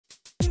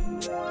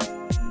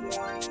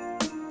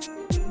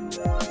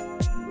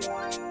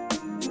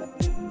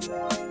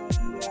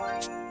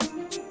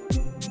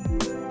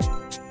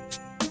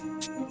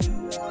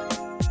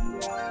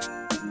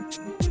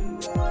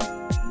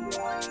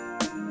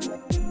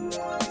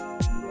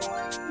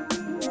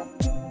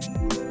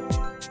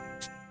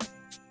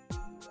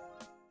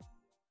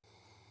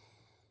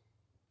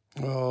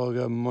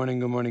Well, good morning,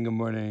 good morning, good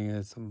morning.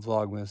 It's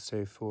Vlogmas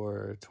Day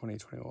 4,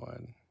 2021.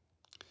 We're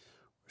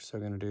still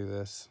going to do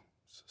this,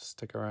 so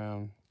stick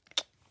around.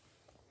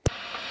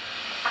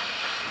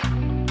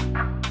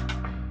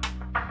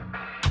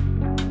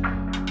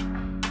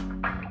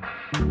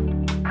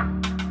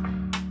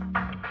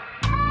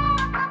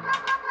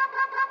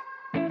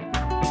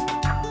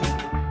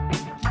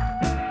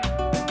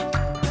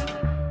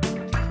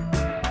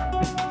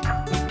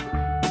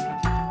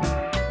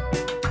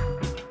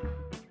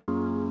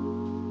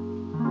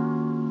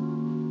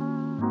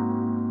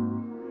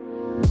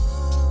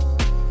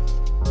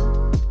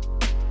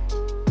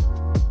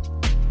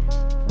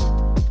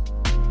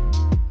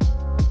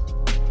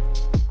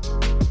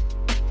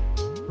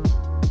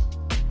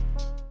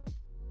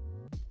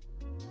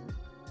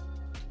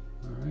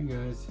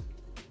 Guys,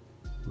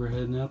 we're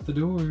heading out the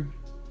door.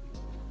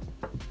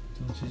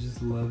 Don't you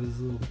just love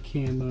his little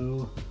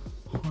camo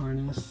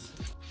harness?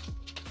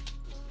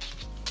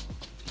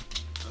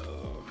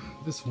 Oh,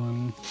 this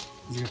one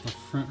has got the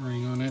front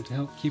ring on it to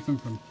help keep him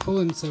from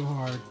pulling so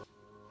hard.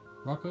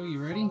 Rocco,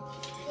 you ready?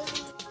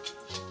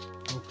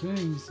 Okay,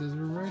 he says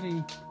we're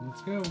ready.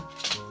 Let's go.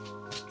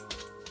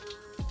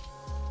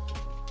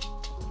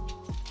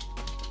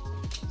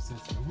 He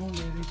says, come on,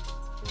 Daddy.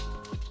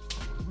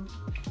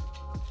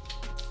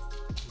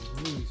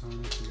 Louie's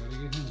harness, we gotta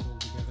get him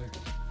pulled together.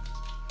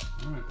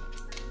 Alright.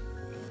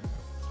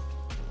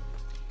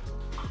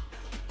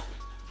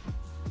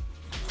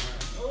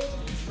 Oh,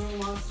 you jewel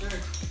monster!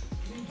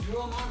 You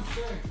jewel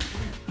monster!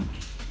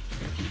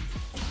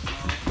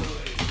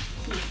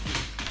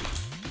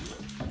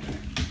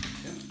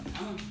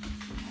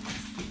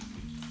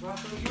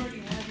 Rocco, you already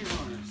have your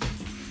harness.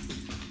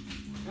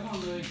 Come on,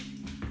 Louie.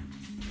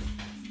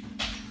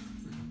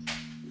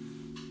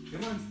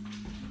 Come on.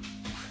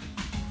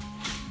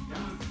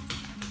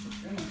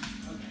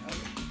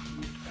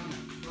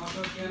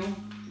 Kennel,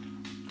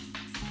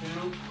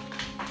 kennel,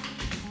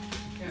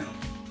 kennel.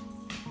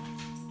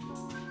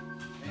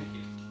 Thank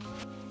you.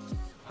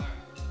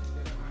 Alright, let's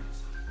get our harness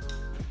on.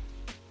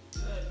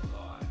 Good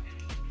boy.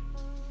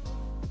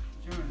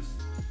 Jonas,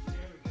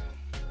 there we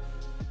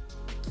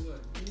go.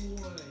 Good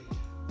boy.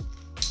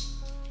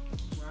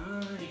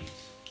 Right.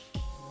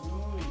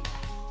 Right.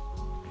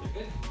 They're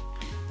good?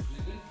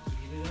 They're good?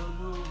 Get it on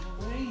the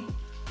way.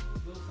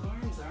 Those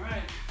arms.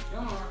 Alright.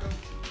 Come on, Rocco.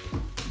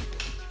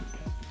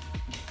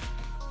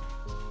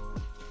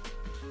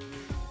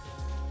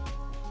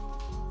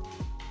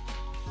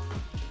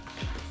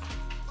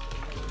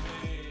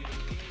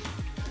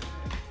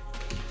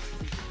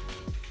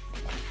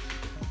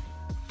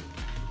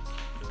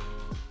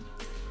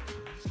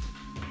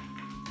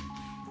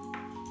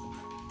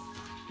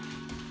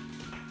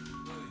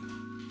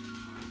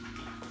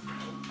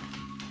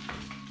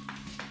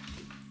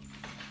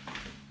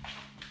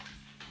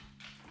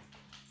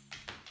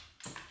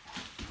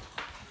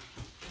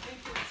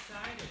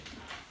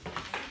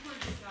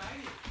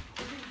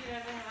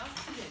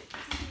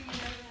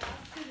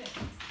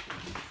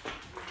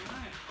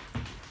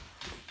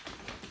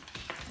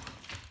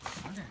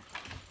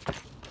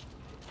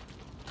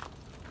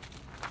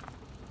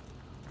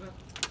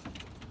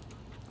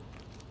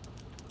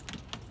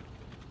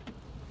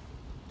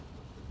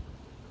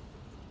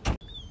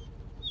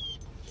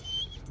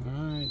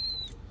 Alright,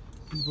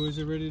 these boys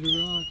are ready to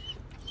rock.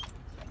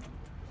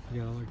 We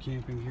got all our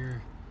camping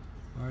gear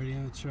already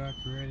on the truck.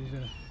 We're ready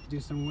to do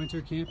some winter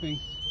camping.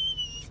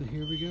 So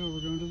here we go,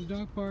 we're going to the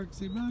dog park.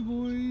 Say bye,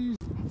 boys!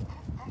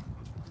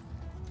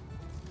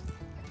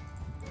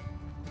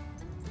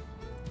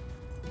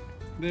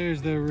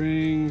 There's the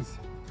rings.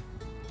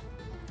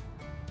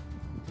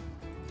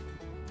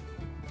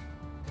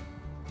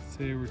 So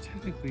we're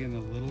technically in the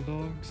little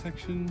dog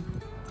section.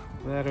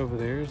 That over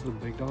there is the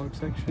big dog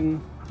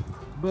section.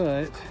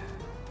 But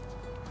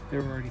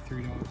there were already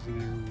 3 dogs in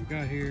there when we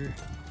got here,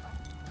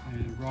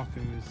 and Rocco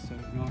is so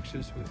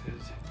obnoxious with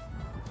his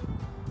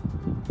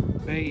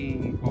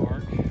baying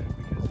bark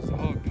because he's a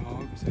hog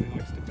dog, so he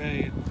likes to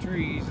bay at the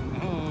trees and the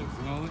hogs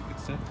and all that good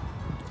stuff.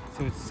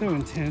 So it's so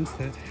intense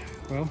that,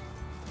 well,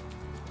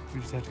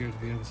 we just have to go to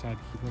the other side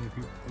to keep other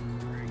people from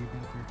worrying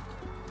about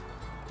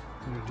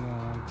their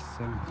dogs.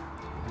 So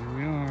here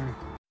we are.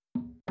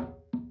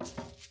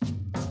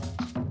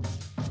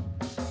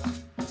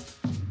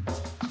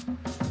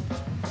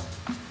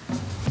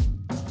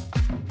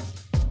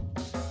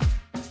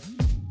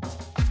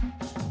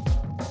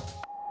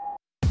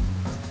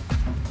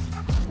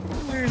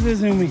 Where's the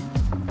zoomie?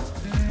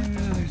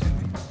 Another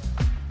zoomie.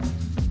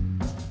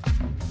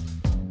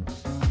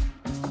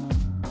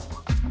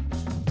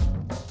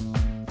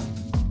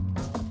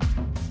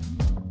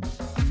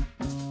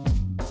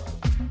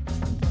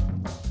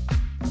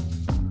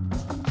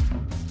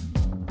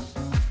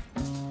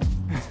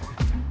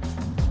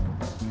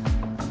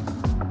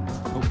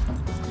 Oh,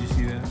 did you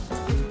see that?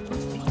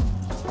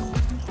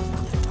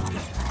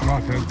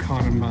 Rocco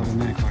caught him by the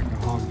neck like a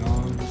hog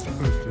dog was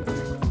supposed to do.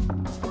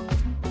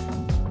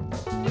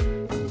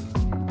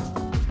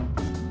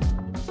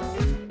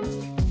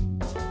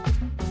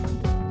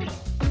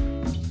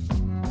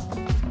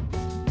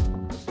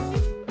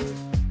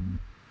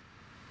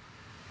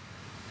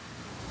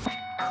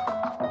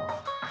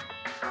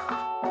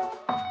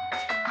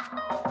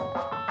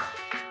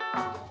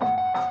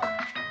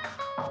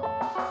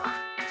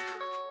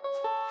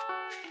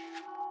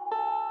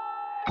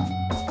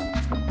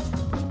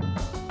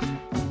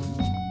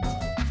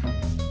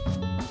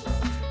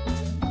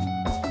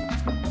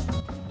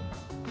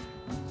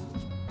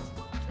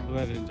 Well,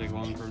 that didn't take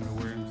long for him to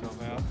wear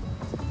himself out.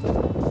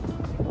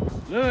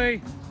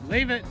 Louie,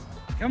 leave it.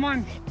 Come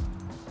on.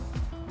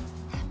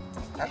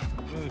 Oh,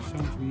 there's so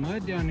much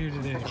mud down here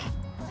today.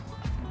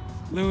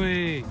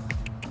 Louie,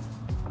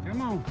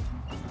 come on.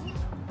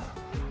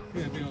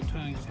 Look at that big old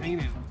tongue just hanging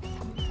out.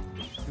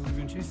 So we've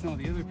been chasing all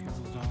the other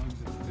people's dogs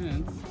at the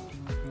fence,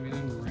 and we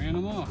then ran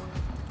them off.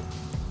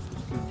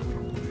 Good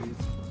little boys.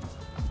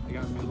 They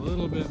got me a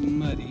little bit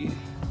muddy.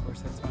 Of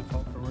course, that's my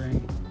fault for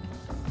wearing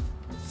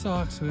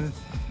socks with,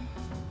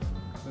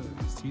 what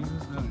are these,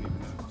 teasers? I don't even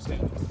know.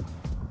 Sandals.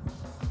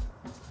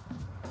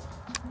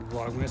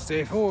 Vlogmas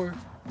day 4.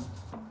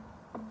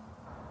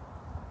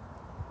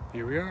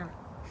 Here we are.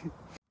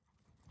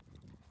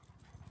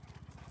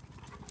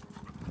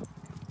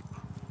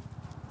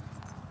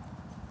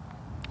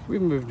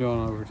 We've moved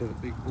on over to the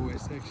big boy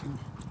section.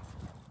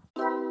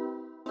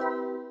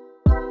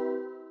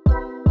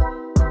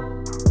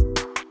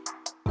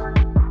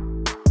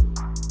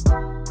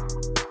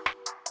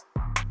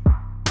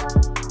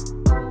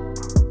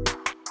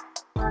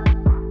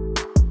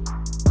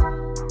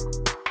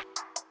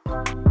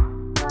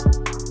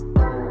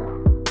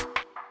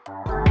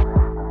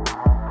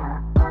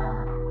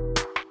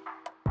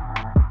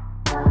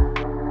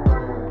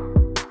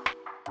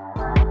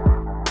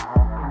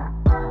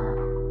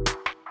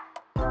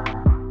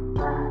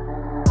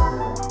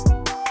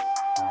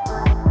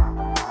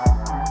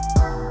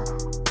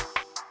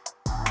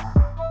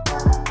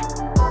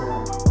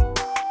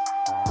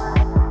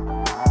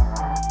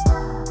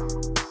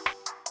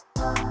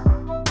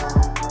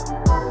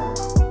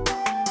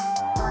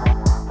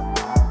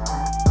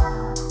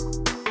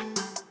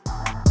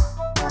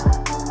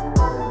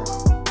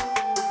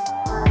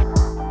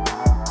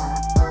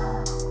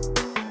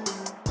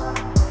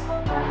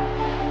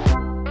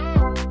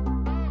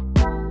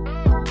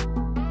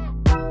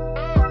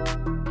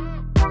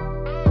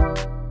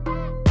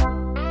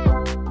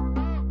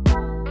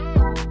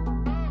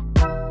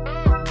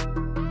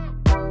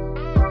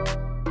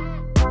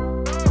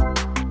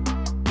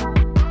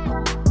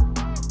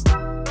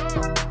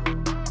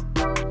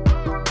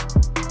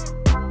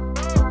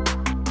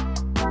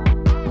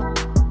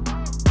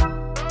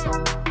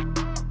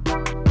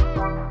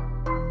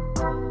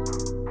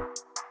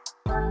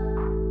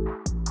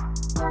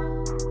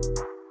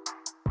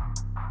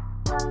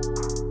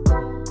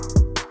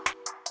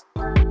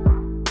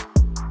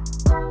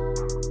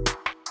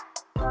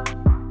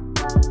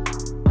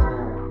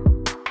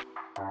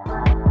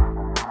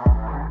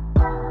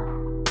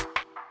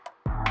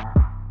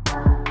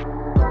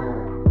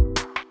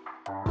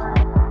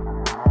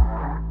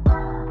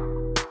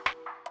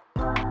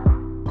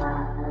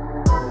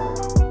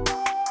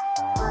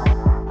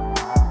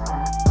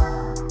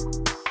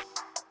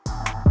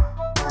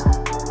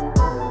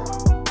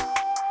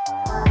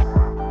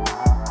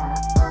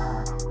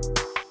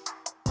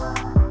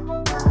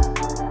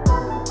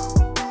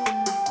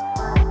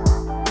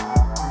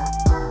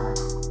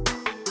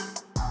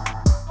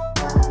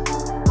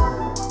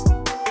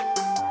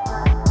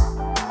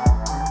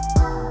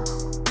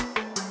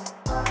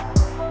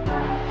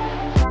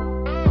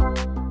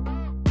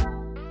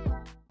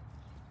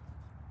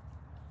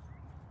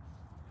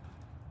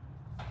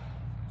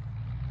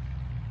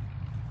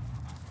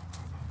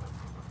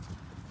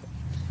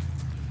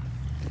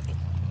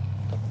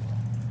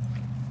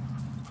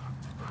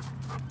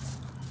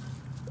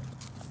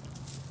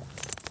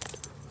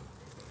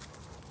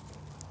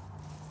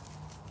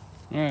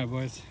 All right,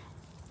 boys,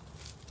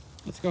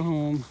 let's go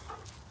home.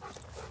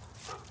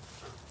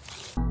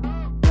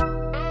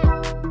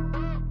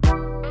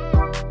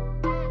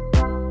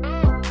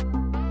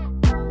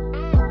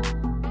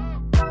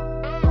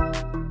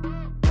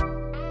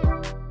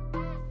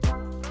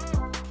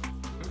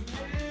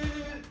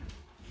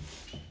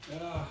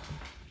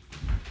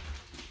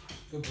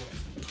 Good boy.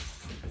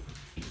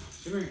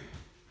 Come here.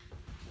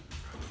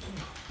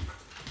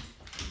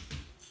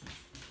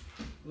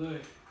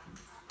 Look.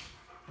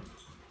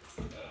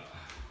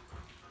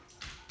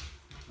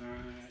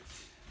 Alright.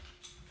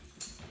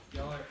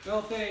 Y'all are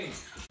filthy.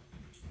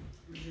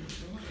 Where's your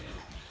toy?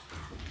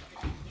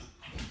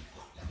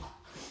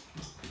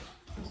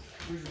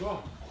 Where's your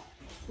ball?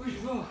 Where's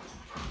your ball?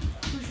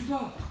 Where's your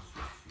ball?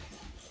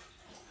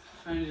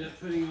 I ended up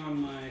putting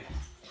on my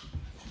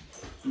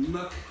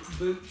muck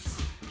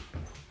boots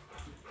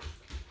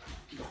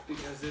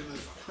because it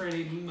was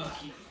pretty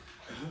mucky.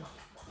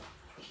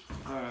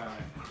 Alright,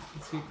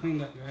 let's get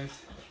cleaned up, guys.